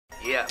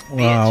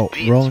Wow,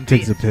 Roland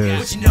takes a piss.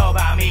 What you know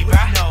about me, bro?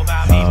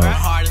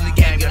 Hard in the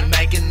game, gonna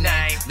make a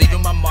name.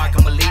 Leaving my mark,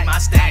 I'ma leave my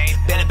stain.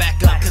 Better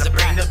back up, cause I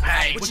bring the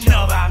pain. What you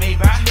know about me,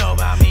 bro?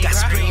 Got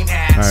scream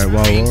hats. Alright,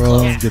 while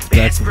Roland gets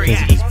back from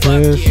taking his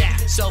piss,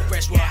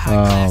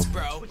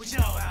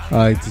 I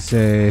like to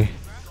say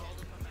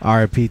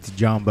RIP to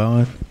John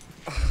Bowen.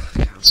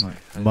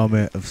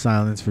 Moment of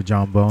silence for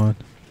John Bowen.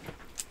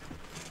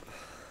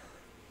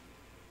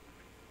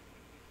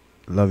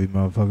 Love you,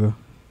 motherfucker.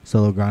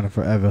 Solo grinder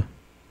forever.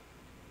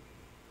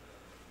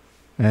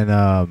 And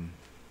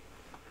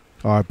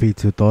RIP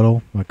to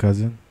Toro, my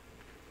cousin.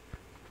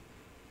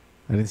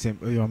 I didn't say.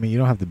 I mean, you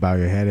don't have to bow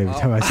your head every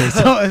time I say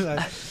so.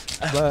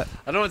 But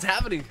I don't know what's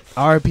happening.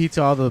 RIP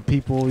to all the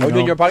people. Are we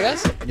doing your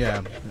podcast?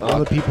 Yeah, all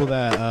the people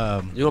that.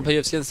 You want to play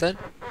UFC instead?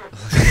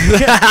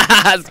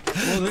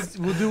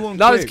 We'll do one.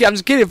 No, I'm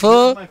just kidding,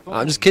 fool.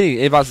 I'm just kidding.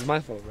 Hey, boss, it's my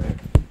phone, man.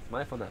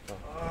 My phone, that phone.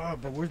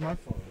 But where's my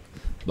phone?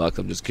 Buck,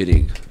 I'm just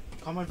kidding.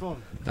 Call my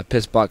phone. I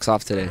pissed Box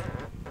off today.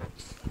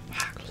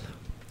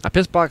 I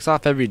piss Box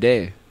off every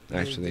day,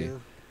 actually.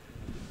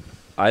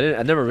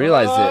 I never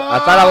realized it. I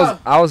thought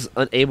I was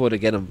unable to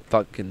get him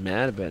fucking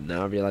mad, but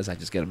now I realize I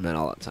just get him mad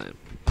all the time.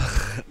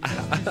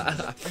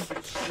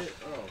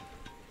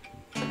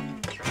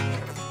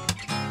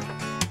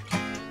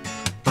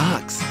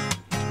 Box,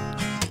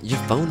 your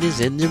phone is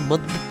in your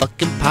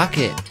motherfucking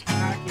pocket.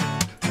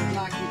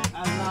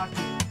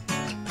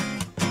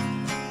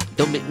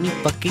 Don't make me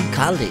fucking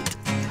call it.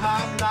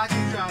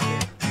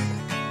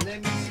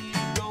 Let me see you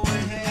go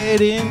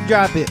ahead and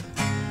drop it.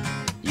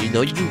 You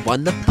know you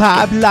wanna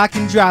Pop, lock,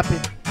 and drop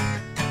it.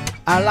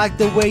 I like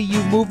the way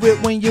you move it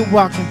when you're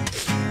walking.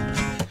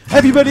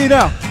 Everybody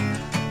now.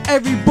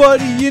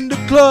 Everybody in the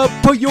club,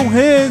 put your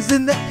hands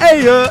in the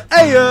air,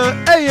 air,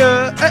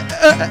 air,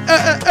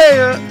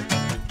 air.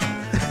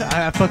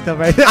 I fucked up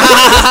right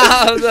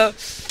there.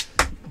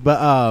 But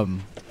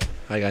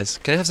Hi guys,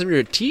 can I have some of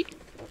your tea?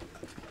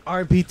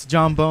 RIP to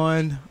John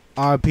Bowen.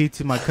 RIP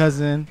to my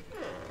cousin.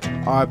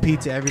 RIP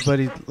to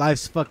everybody.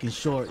 Life's fucking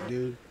short,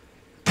 dude.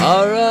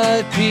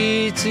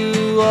 R.I.P.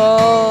 to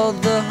all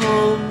the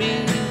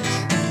homies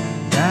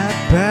That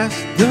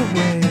passed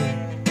away.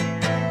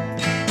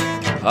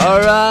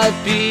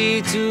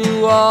 R.I.P.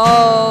 to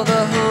all the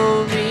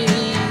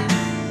homies.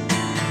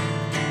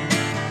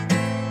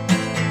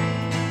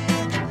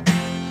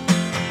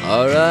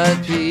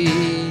 R.I.P.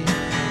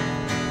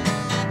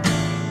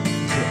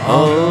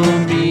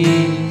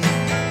 homies.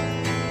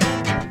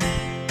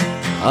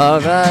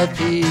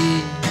 R.I.P.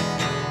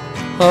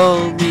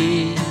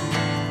 homies.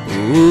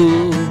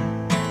 Ooh.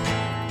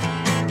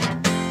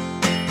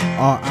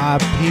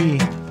 R.I.P.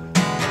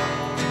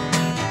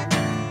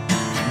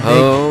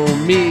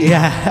 Homie.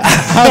 Yeah.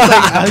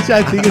 I was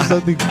trying to think of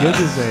something good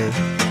to say.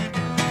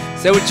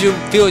 Say what you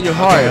feel in your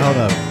heart. Okay, hold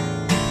up.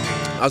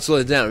 I'll slow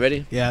it down.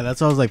 Ready? Yeah, that's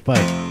why I was like, fuck.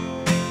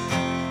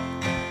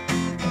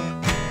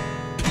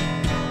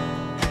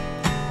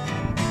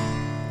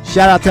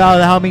 Shout out to all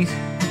the homies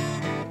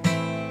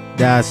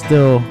that are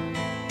still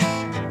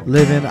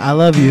living. I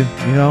love you,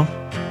 you know?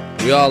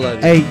 We all love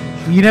you. Hey,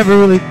 you never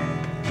really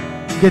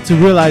get to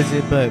realize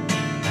it, but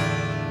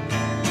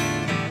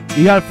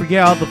you gotta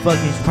forget all the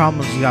fucking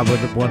problems you got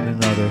with one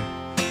another.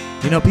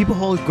 You know, people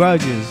hold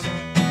grudges,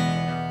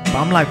 but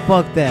I'm like,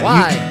 fuck that.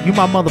 Why? You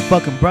my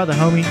motherfucking brother,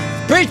 homie.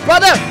 Preach,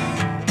 brother!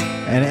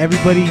 And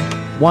everybody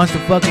wants to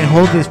fucking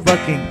hold this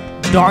fucking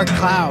dark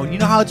cloud. You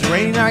know how it's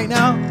raining right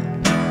now?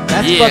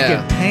 That's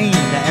fucking pain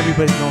that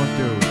everybody's going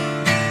through.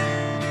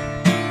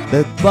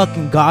 The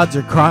fucking gods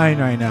are crying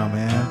right now,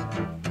 man.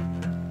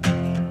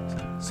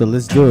 So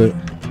let's do it.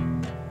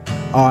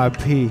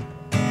 RIP,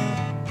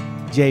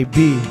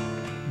 JB,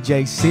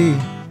 JC.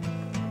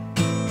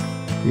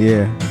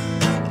 Yeah.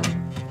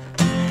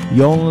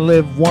 You only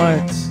live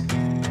once.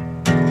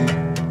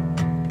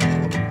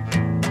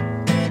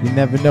 You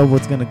never know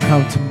what's gonna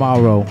come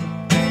tomorrow.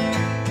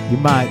 You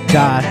might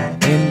die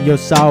in your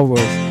sorrows,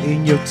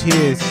 in your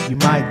tears. You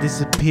might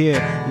disappear,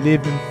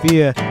 live in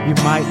fear. You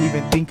might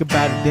even think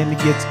about it, then it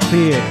gets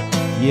cleared.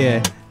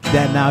 Yeah,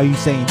 that now you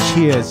saying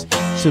cheers.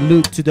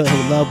 Salute to the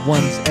loved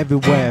ones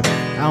everywhere.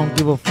 I don't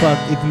give a fuck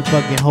if you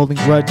fucking holding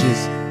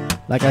grudges.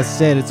 Like I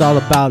said, it's all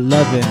about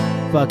loving.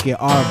 Fucking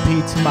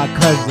RP to my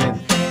cousin.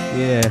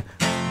 Yeah,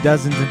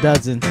 dozens and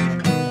dozens.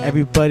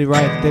 Everybody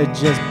right there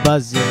just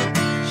buzzing.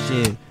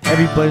 Shit,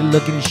 everybody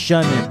looking and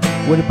shunning.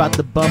 What about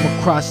the bum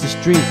across the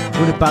street?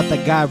 What about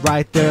that guy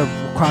right there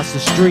across the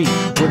street?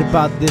 What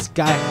about this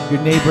guy,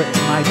 your neighbor,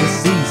 might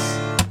decease?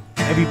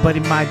 Everybody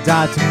might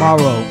die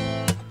tomorrow.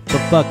 But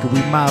fuck it,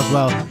 we might as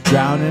well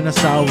drown in our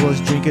sorrows,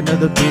 drink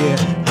another beer.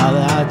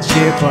 Holla out,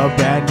 cheer for a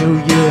brand new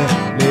year.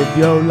 Live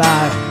your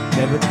life,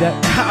 never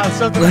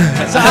something.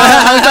 So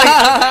I was like,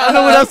 I don't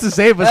know what else to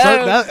say, but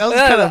that was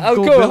kind of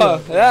cool. Huh?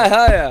 Yeah,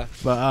 hell yeah.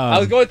 But I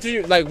was going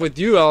through like with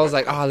you. I was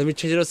like, oh, let me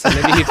change it up so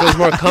maybe he feels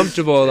more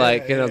comfortable.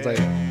 Like, and I was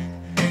like,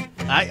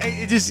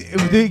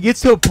 it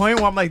gets to a point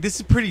where I'm like, this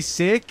is pretty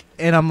sick,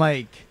 and I'm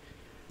like,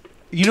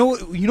 you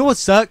know what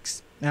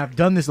sucks? And I've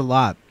done this a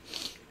lot.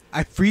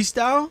 I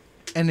freestyle,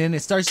 and then it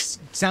starts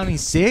sounding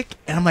sick,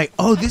 and I'm like,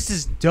 oh, this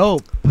is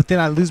dope. But then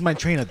I lose my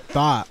train of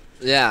thought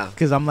Yeah.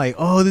 because I'm like,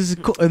 oh, this is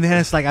cool. And then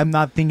it's like I'm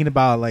not thinking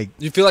about like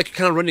You feel like you're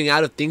kind of running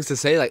out of things to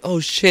say. Like, oh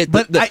shit,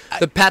 But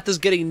the path is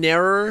getting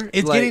narrower.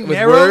 it's like, getting with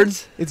narrow.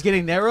 Words. It's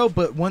getting narrow.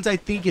 But once I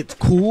think it's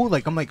cool,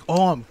 like I'm like,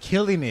 oh, I'm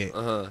killing it.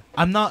 Uh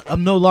huh.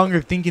 I'm no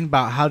longer thinking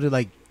about how to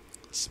like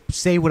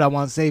say what I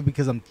want to say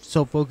because I'm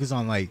so focused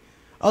on like,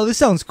 oh, this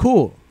sounds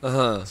cool. Uh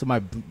huh. So my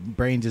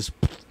brain just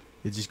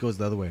goes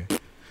the other way.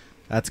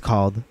 That's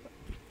called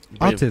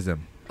Brain- autism.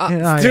 Dude,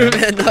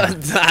 man, no,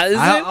 is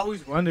I it?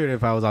 always wondered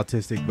if I was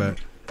autistic, but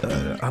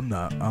I'm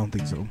not. I don't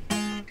think so.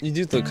 You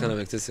do look kind of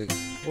autistic.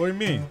 What do you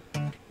mean?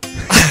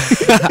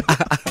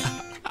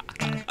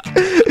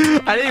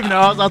 I didn't even know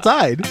I was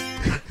outside.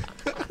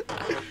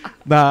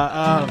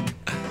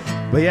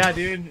 But yeah,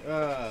 dude.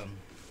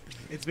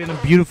 It's been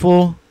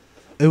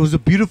it was a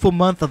beautiful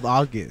month of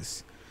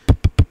August.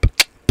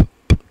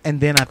 And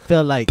then I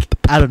felt like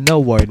out of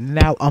nowhere,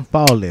 now I'm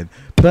falling.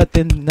 But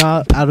then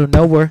out of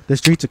nowhere, the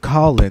streets are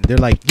calling. They're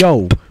like,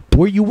 yo,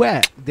 where you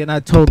at? Then I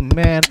told them,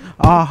 man,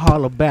 I'll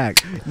holler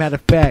back. Matter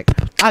of fact,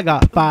 I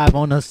got 5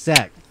 on a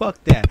sack.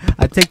 Fuck that.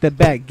 I take that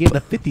back, get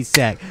a 50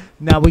 sack.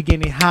 Now we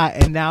getting hot,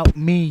 and now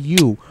me and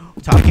you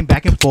talking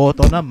back and forth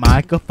on a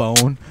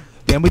microphone.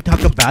 Then we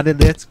talk about it,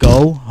 let's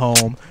go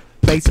home.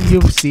 Play some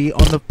UFC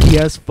on the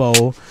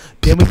PS4.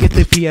 Then we get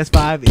the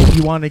PS5 if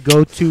you want to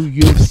go to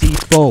UFC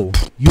 4.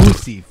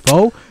 UFC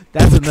 4?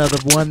 That's another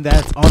one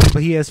that's on the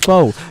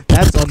PS4.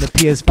 That's on the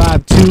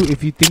PS5 too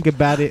if you think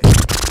about it.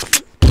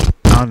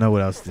 I don't know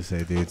what else to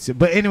say, dude. So,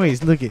 but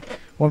anyways, look at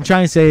what I'm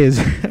trying to say is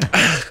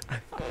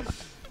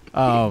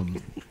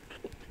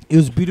it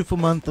was a beautiful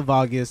month of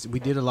August. We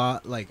did a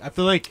lot. Like I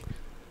feel like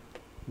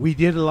we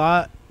did a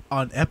lot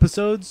on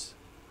episodes,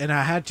 and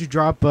I had to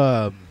drop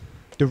the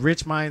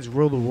Rich Minds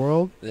Rule the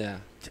World. Yeah.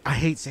 I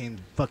hate saying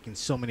fucking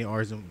so many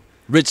R's.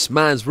 Rich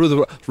minds rule the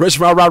world. Rich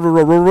minds rule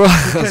the world.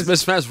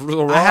 Rich minds rule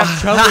the world. I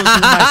have trouble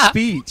with my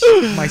speech.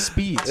 My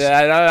speech. Yeah,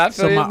 I know. I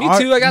feel you. Me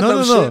too. I got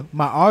no, shit.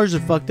 My R's are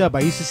fucked up.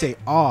 I used to say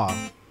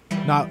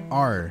not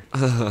R.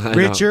 I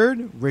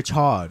Richard, Rich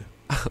Hard.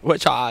 know.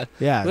 Rich hard.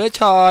 Yeah. Rich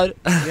hard.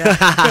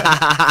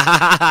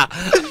 Yeah.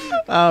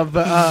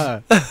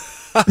 But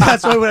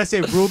that's why when I say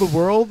rule the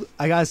world,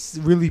 I gotta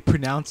really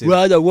pronounce it.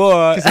 Rule the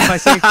world. Because if I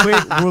say it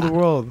quick, rule the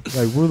world.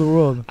 Like rule the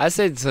world. I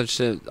say some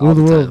shit Rule all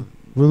the the world. time.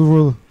 Rule the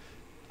world.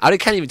 I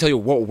can't even tell you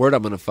what word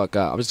I'm gonna fuck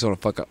up. I'm just gonna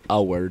fuck up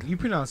a word. You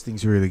pronounce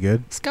things really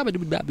good. I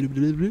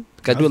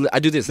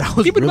do this. That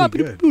was really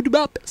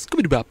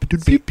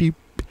good. Beep beep.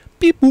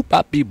 Beep boop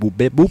bop beep boop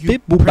beep boop You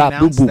beep boop bop boop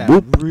pronounced boop that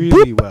boop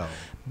really well.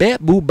 beep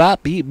boop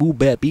bop beep boop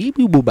beep beep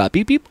boop boop bop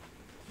beep beep.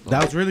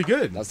 That was really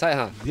good. That's tight,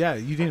 huh? Yeah,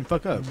 you didn't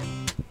fuck up.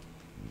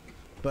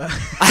 But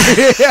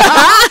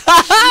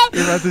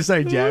you're about to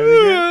start jamming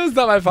again. It's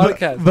not my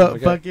podcast. But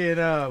Okay. fucking,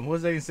 what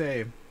was I gonna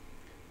say?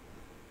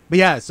 But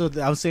yeah, so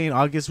I was saying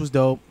August was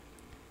dope,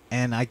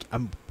 and I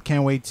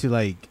can't wait to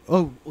like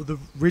the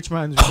Rich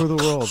Minds for the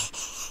world.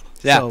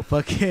 Yeah. So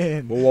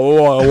fucking.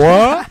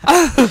 What?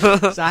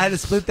 So I had to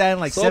split that in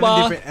like Soba.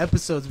 7 different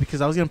episodes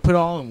because I was gonna put it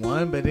all in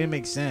one, but it didn't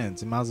make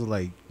sense. And I was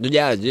like,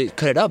 Yeah,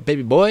 cut it up,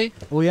 baby boy.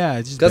 well, yeah,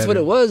 it's just That's what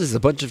better. it was. It's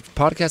a bunch of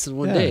podcasts in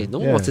one Yeah, day. No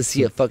one yeah. wants to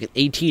see a fucking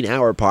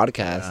 18-hour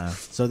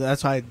podcast. So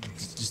that's why I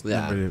just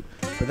Yeah. numbered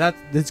it. But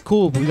that's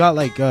cool. We got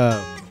like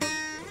shout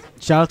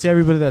out to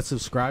everybody that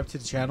subscribed to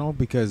the channel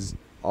because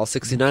All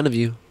 69 of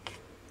you.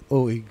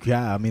 oh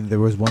yeah, I mean there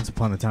was once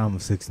upon a time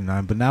of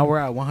 69, but now we're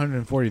at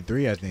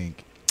 143, I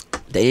think.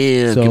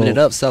 Damn, So, giving it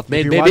up, If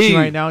self-made you're baby. watching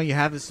right now and you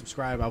haven't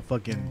subscribed, I'll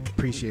fucking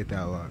appreciate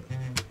that a lot.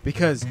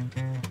 Because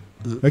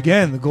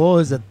again, the goal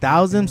is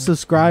 1,000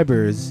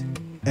 subscribers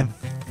and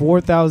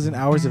 4,000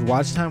 hours of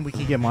watch time. We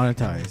can get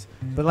monetized.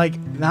 But like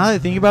now that I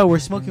think about it, we're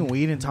smoking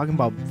weed and talking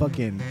about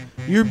fucking.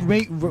 You're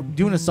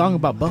doing a song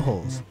about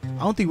buttholes.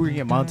 I don't think we're gonna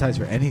get monetized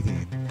for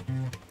anything.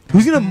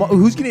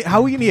 How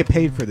are we gonna get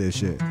paid for this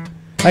shit?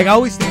 Like I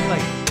always think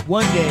like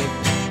one day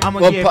I'm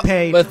gonna get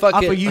paid but off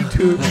of fucking-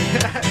 YouTube.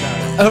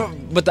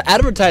 But the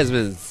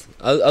advertisements,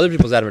 other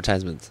people's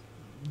advertisements.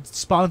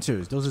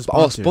 Sponsors, those are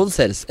Oh,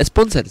 sponsors.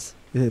 sponsors.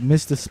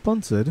 Mr.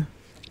 Sponsored.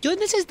 Yo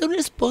necesito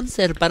un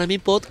sponsor para mi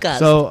podcast.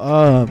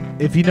 So,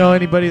 if you know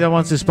anybody that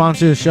wants to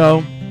sponsor the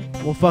show,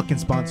 we'll fucking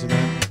sponsor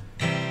them.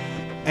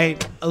 Hey,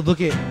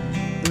 look at.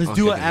 Let's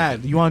do an Okay.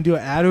 ad. You want to do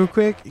an ad real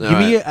quick? All Give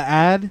me right. an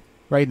ad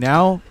right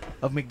now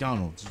of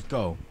McDonald's. Just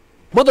go.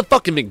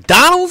 Motherfucking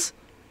McDonald's?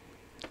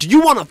 Do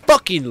you want to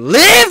fucking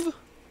live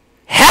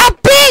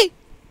happy?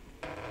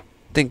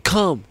 Then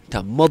come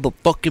to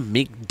motherfucking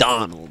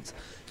McDonald's.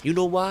 You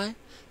know why?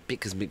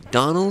 Because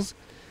McDonald's,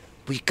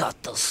 we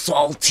got the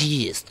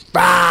saltiest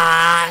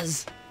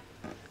fries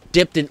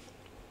dipped in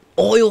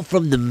oil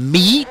from the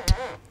meat.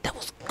 That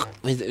was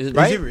right.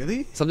 Is it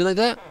really? Something like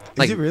that.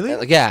 Is it really?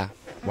 Like, yeah.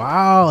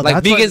 Wow. Like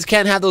that's vegans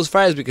can't have those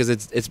fries because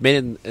it's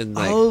made in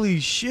like. Holy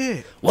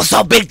shit! What's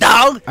up, big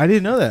dog? I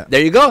didn't know that.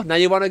 There you go. Now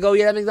you want to go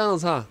eat at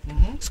McDonald's, huh?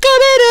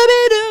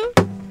 Scooby-Dooby-Doo.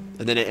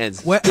 And then it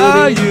ends. Where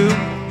are you?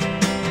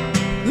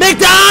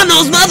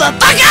 McDonald's,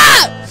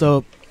 motherfucker!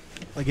 So,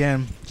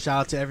 again, shout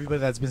out to everybody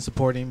that's been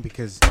supporting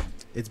because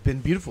it's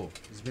been beautiful.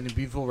 It's been a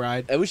beautiful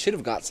ride. And we should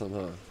have got some,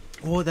 huh?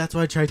 Well, that's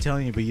why I tried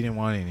telling you, but you didn't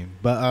want any.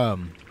 But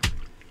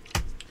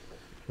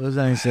what was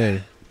I gonna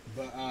say?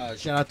 But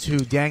shout out to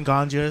Dan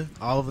Ganja,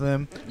 all of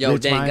them. Yo,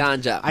 Rich Dan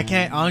Minds. Ganja. I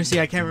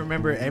can't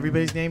remember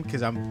everybody's name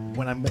because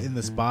when I'm in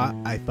the spot,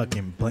 I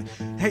fucking blank.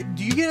 Hey,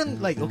 do you get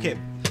in like okay?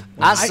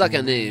 when I suck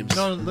at names.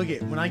 No, look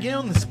it. When I get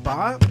on the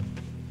spot,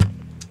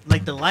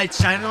 like the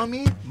lights shining on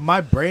me, my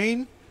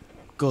brain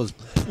goes.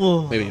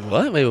 Whoa. Maybe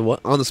what? Maybe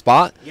what? On the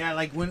spot? Yeah,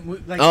 like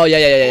when like. Oh,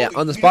 yeah.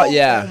 On the spot,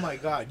 yeah. Oh my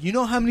god! You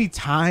know how many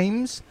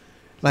times,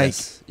 like,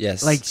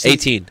 yes. like, so-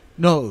 18.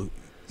 no,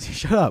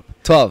 shut up.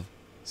 12.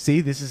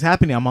 See, this is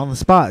happening. I'm on the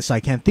spot, so I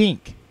can't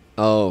think.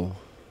 Oh.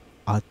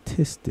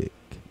 Autistic.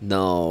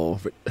 No.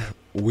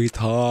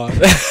 Retard.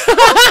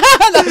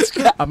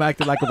 I'm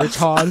acting like a rich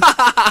hard.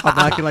 I'm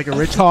acting like a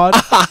rich hard.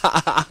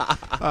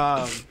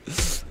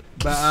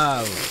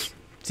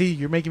 See,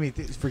 you're making me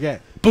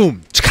forget.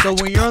 Boom. So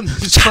when you're on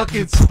the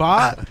fucking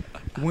spot,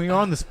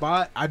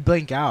 I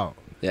blank out.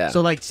 Yeah.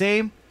 So like,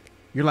 say,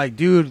 you're like,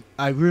 dude,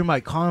 I ruined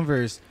my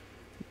Converse.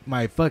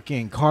 My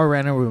fucking car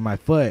ran over with my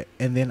foot,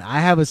 and then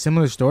I have a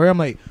similar story. I'm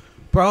like,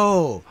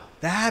 bro,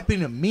 that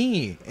happened to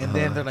me. And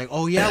then they're like,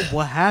 oh yeah,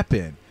 what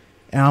happened?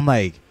 And I'm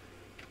like,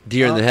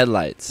 deer in the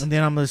headlights. and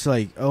then I'm just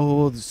like,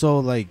 oh, so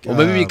like, Well,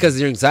 maybe because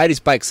your anxiety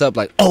spikes up,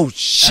 like, oh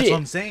shit. that's what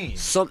I'm saying.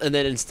 And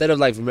then instead of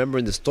like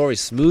remembering the story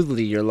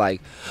smoothly, you're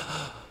like,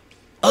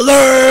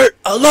 alert,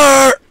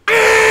 alert.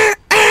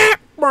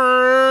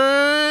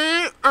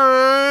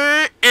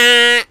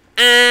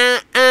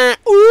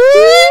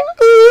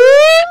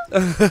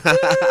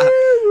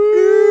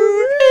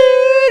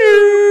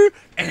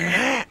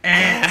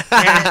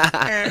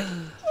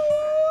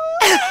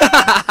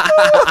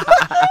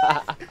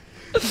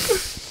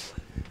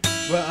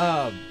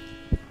 But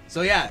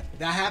so yeah,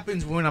 that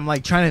happens when I'm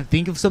like trying to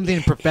think of something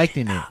and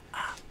perfecting it.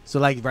 So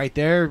like right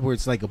there, where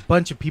it's like a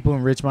bunch of people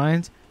in Rich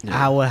Minds,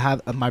 Yeah. I would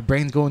have my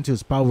brain's going to a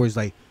spot where it's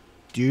like,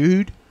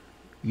 dude,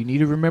 you need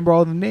to remember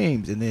all the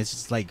names, and then it's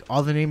just like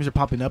all the names are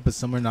popping up, but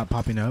some are not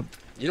popping up.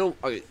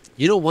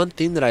 You know, one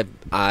thing that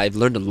I've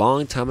learned a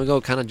long time ago,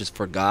 kind of just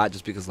forgot,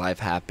 just because life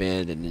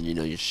happened, and then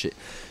your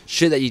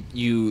shit that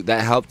you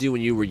that helped you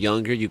when you were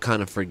younger, you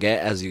kind of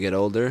forget as you get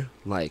older.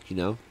 Like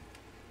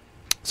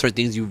certain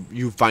things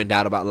you find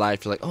out about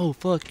life, you're like, oh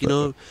fuck,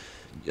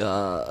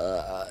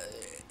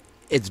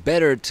 it's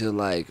better to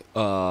like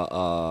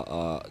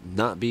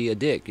not be a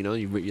dick.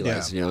 You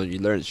realize you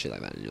learn shit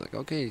like that, and you're like,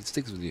 okay, it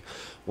sticks with you.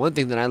 One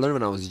thing that I learned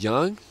when I was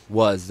young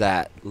was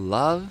that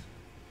love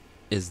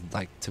is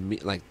like, to me,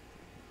 like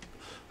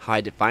how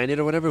I define it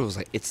or whatever, it was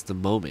like it's the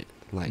moment.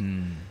 Like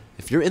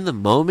if you're in the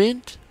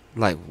moment,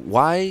 like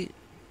why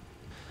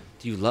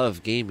do you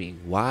love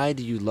gaming? Why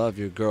do you love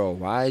your girl?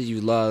 Why do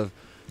you love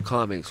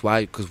comics?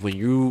 Why? Because when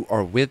you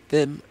are with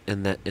them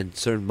in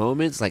certain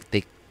moments, like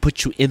they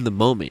put you in the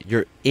moment.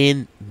 You're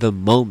in the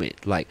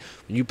moment. Like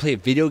when you play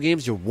video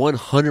games, you're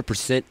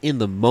 100% in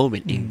the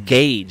moment,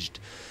 engaged.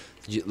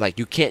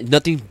 You can't,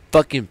 nothing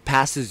fucking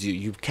passes you.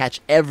 You catch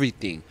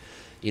everything.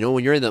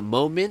 When you're in the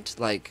moment,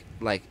 like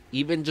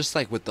even just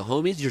like with the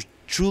homies, you're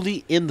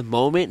truly in the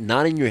moment,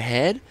 not in your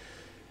head.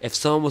 If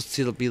someone was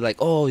to be like,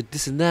 oh,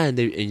 this and that,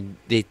 and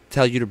they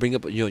tell you to bring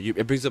up,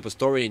 it brings up a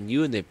story in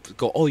you, and they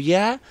go, oh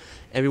yeah,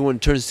 everyone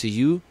turns to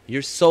you.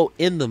 You're so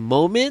in the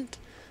moment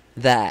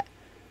that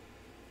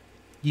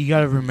You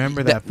gotta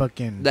remember that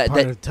fucking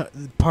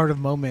part of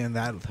moment in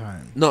that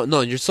time.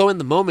 No, you're so in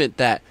the moment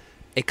that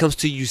it comes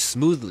to you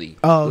smoothly.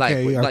 Oh,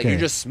 okay, like you're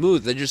just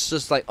smooth. They're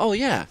just like, oh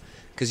yeah,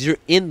 because you're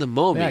in the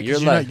moment.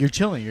 Yeah, you're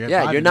chilling.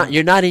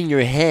 You're not in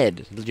your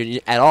head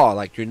at all.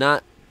 Like you're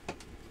not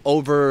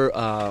over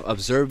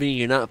observing.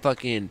 You're not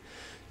fucking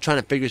trying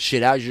to figure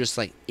shit out. You're just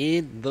like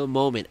in the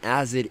moment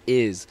as it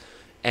is,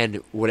 and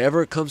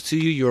whatever comes to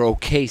you, you're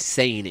okay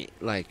saying it.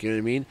 Like, you know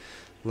what I mean?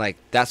 Like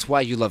that's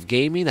why you love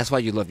gaming. That's why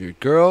you love your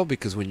girl,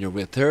 because when you're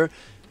with her,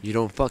 you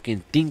don't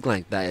fucking think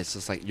like that. It's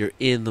just like you're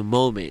in the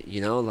moment.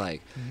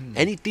 Like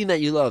anything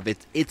that you love,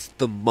 it's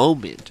the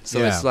moment. So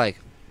it's like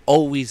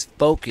always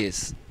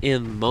focus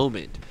in the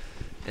moment.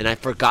 And I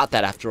forgot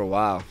that after a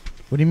while.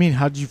 What do you mean?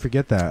 How did you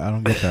forget that? I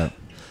don't get that.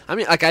 I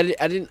mean, like I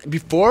didn't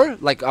before.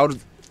 Like I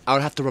would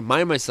have to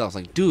remind myself,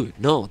 like, dude,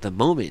 no, the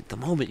moment.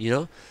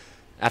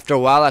 After a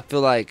while, I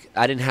feel like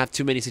I didn't have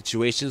too many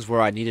situations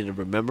where I needed to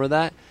remember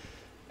that.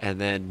 And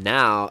then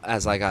now,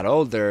 as I got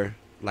older,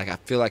 like I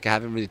feel like I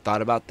haven't really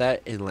thought about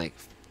that in like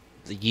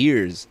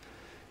years.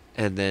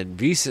 And then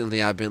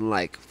recently, I've been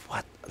like,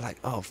 what? Like,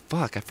 oh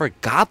fuck, I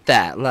forgot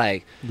that.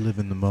 Like, live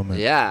in the moment.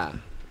 Yeah,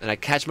 and I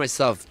catch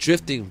myself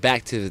drifting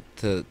back to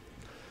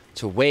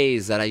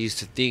ways that I used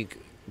to think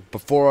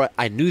before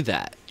I knew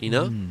that.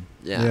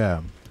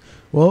 Yeah.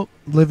 Well,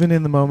 living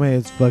in the moment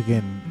is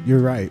fucking. You're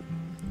right,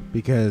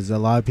 because a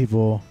lot of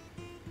people.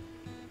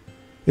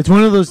 It's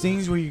one of those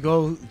things where you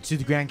go to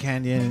the Grand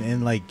Canyon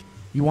and like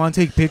you want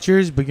to take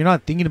pictures, but you're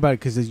not thinking about it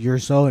because you're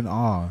so in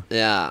awe.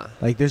 Yeah.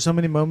 Like there's so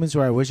many moments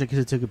where I wish I could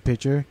have took a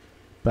picture,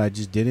 but I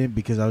just didn't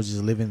because I was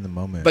just living in the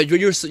moment. But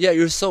you're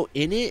so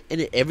in it,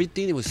 and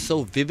everything it was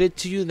so vivid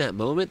to you in that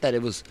moment that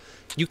it was,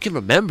 you can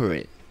remember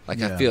it. Like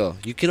Yeah. I feel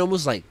you can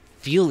almost like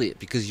feel it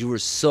because you were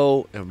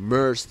so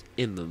immersed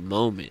in the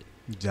moment.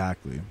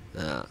 Exactly.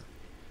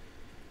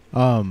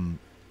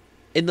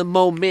 In the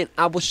moment,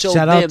 I will show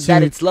Shout them out to-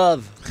 that it's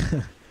love.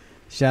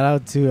 Shout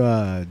out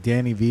to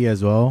Danny V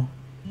as well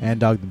and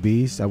Dog the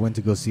Beast. I went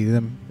to go see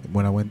them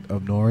when I went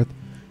up north.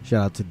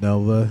 Shout out to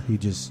Nova. He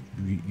just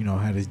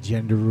had his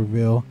gender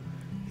reveal.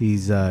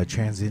 He's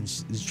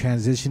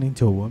transitioning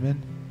to a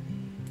woman.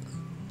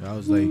 I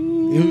was like,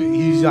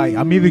 he's like,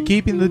 I'm either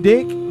keeping the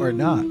dick or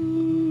not.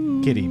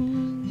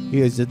 Kidding. He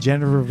has a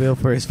gender reveal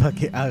for his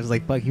fucking. I was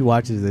like, fuck, he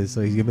watches this,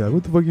 so he's gonna be like,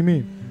 what the fuck you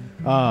mean?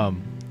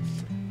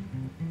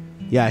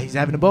 Yeah, he's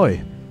having a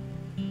boy.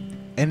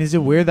 And is it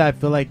weird that I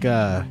feel like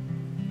yeah,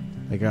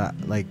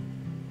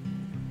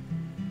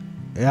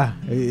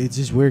 it's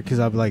just weird because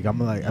I feel like I'm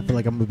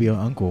gonna be an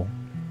uncle,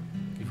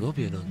 You will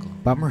be an uncle.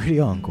 but I'm already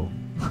an uncle.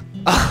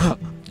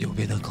 You'll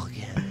be an uncle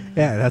again.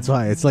 Yeah, that's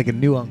why it's like a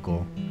new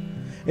uncle.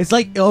 It's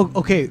like, oh,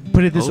 okay,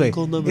 put it this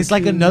Uncle way. number It's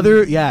like two.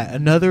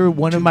 another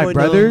one of my 2.0.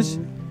 brothers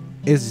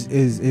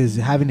is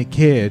having a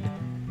kid,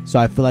 so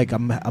I feel like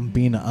I'm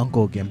being an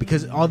uncle again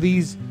because all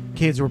these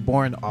kids were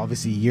born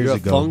obviously years You're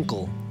ago. a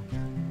funkle.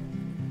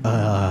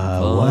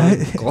 What?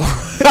 Funkle.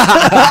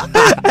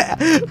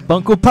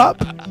 Funko Pop?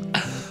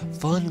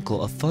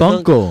 Funkle. A fun Funko.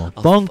 uncle.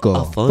 Funko.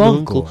 A fun Funko.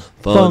 uncle.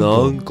 Fun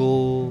Funko.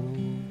 uncle.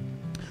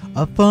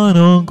 A fun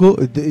uncle.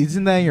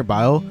 Isn't that in your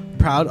bio?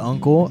 Proud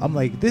uncle. I'm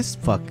like, this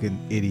fucking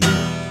idiot.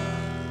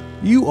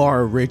 You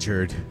are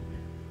Richard.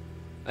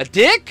 A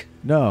dick?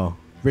 No,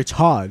 Rich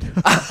Hod.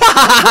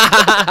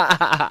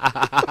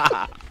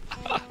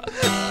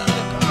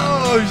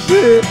 Oh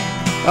shit.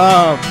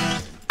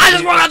 I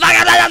just wanna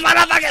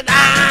fucking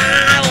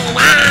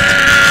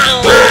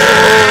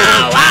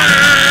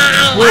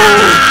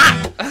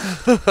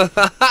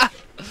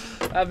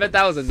I bet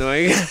that was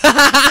annoying.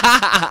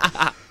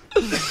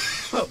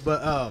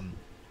 But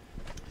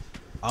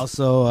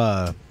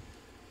also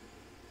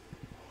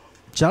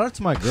shout out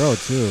to my girl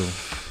too.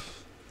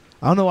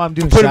 I don't know why I'm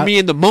doing Putting me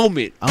in the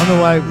moment. I don't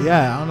know why.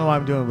 Yeah, I don't know why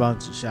I'm doing a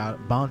bunch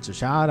of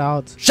shout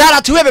outs. Shout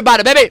out to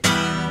everybody, baby.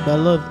 But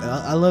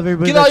I love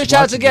everybody. Give all your that's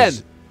shout outs watching again.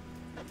 this.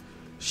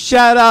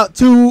 Shout out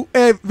to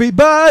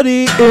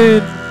everybody in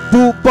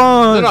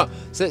Bhutan. No.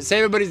 Say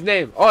everybody's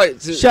name. Oh,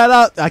 wait. Shout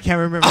out. I can't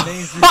remember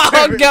names.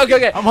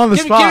 Okay. I'm on the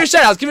Give spot. me your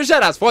shout outs. Give me your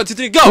shout outs. 1, 2,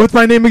 3, go. What's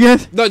my name again?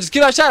 No, just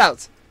give out shout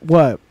outs.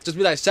 What? Just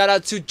be like, shout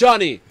out to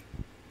Johnny.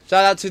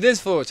 Shout out to this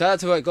fool. Shout out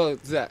to what? Go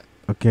do that.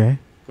 Okay.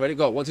 Ready?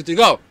 Go. 1, 2, 3,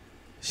 go.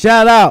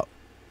 Shout out.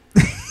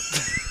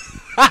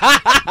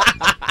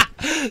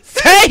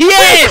 Say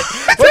it!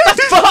 What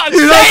the fuck?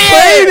 You're not Say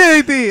saying it!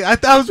 anything.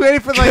 I was waiting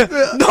for like.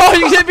 No,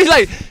 you should be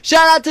like,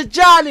 shout out to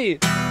Johnny.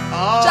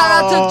 Shout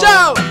out to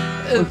Joe.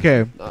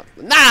 Okay.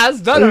 Nah,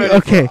 it's done already.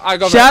 Okay. All right,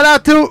 go Shout back.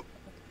 out to.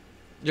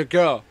 Your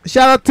girl.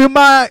 Shout out to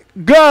my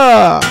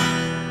girl.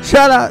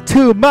 Shout out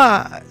to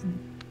my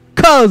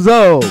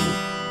cousin.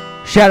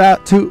 Shout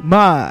out to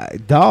my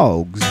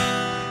dogs.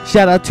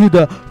 Shout out to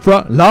the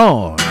front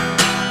lawn.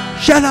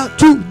 Shout out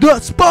to the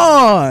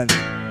Spawn.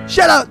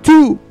 Shout out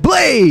to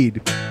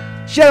Blade.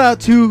 Shout out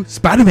to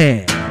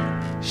Spider-Man.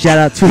 Shout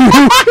out to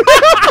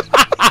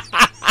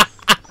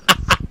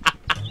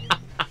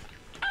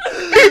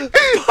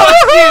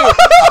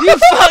You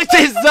fucked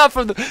this up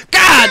from the.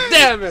 God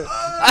damn it!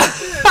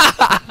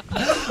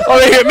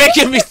 Over here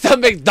making me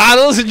some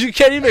McDonald's and you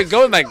can't even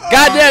go with my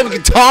goddamn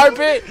guitar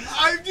bit.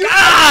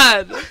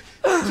 God!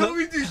 told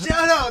me to do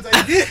shout outs.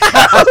 I did.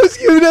 I was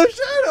giving them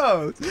shout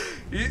outs.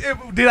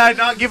 Did I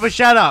not give a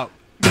shout out?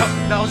 No,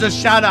 that was a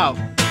shout out.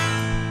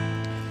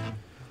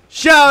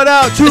 Shout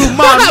out to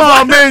my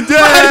mom and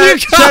dad.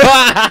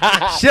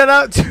 Shout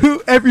out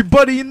to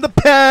everybody in the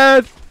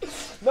pad.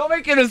 Don't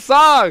make it a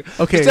song.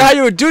 Okay. That's how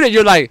you were doing it.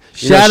 You're like,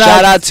 Shout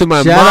out to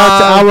my Shout mom. out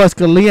to Aguas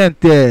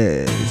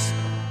Calientes.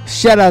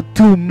 Shout out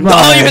to my.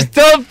 No, you're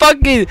still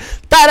fucking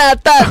da.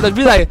 Let's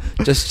be like,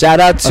 just shout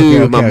out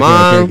to my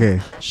mom.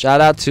 Okay. Shout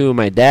out to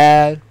my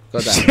dad. Go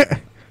down.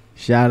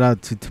 Shout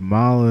out to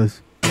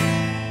Tamales.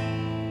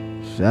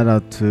 Shout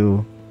out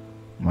to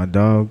my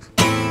dogs.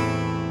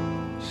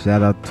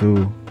 Shout out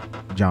to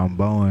John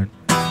Bowen.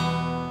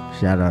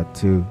 Shout out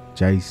to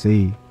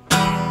JC.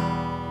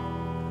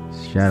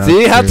 Shout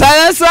See out how to, tight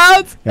that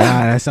sounds?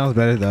 Yeah, that sounds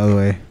better the other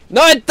way.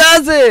 No, it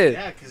doesn't.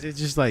 Yeah, because it's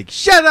just like,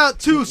 shout out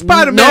to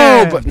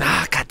Spider-Man. No, but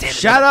nah, goddamn it.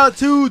 Shout out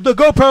to the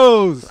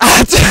GoPros.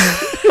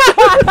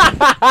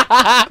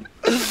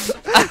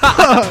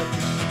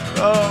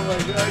 Oh my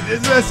god,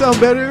 doesn't that sound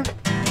better?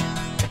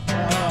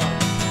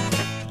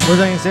 What was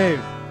I gonna say?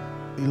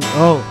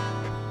 Oh.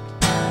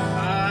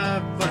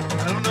 Fuck,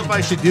 I don't know if I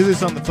should do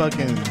this on the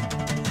fucking.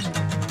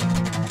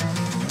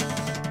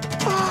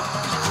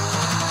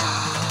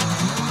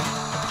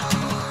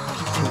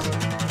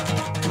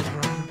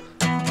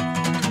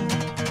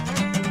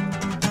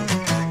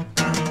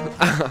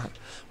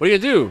 What are you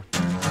gonna do?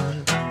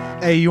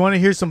 Hey, you want to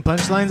hear some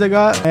punchlines I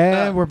got?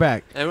 And we're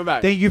back. And we're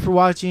back. Thank you for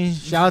watching.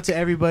 Shout out to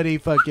everybody.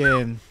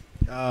 Fucking,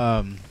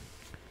 yeah.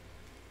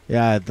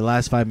 The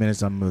last 5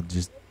 minutes I'm gonna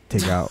just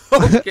take out.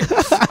 Okay.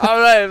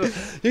 All right.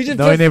 You just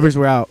No neighbors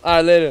were out. All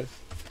right, later.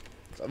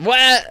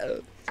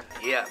 What?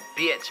 Yeah,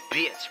 bitch.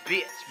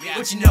 Yeah.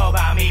 What you know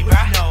about me, bro?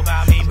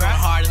 Going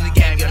hard in the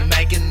game, gonna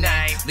make a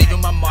name.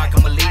 Leaving my mark,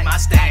 I'ma leave my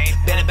stain.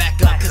 Better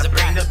back up, cause I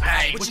bring the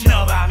pain. What you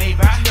know about me,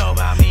 bro?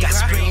 Got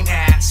supreme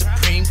hat,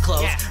 supreme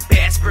clothes,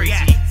 bad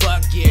breezy,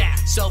 fuck yeah.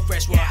 So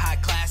fresh, we're high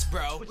class,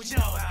 bro. What you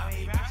know about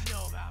me, bro?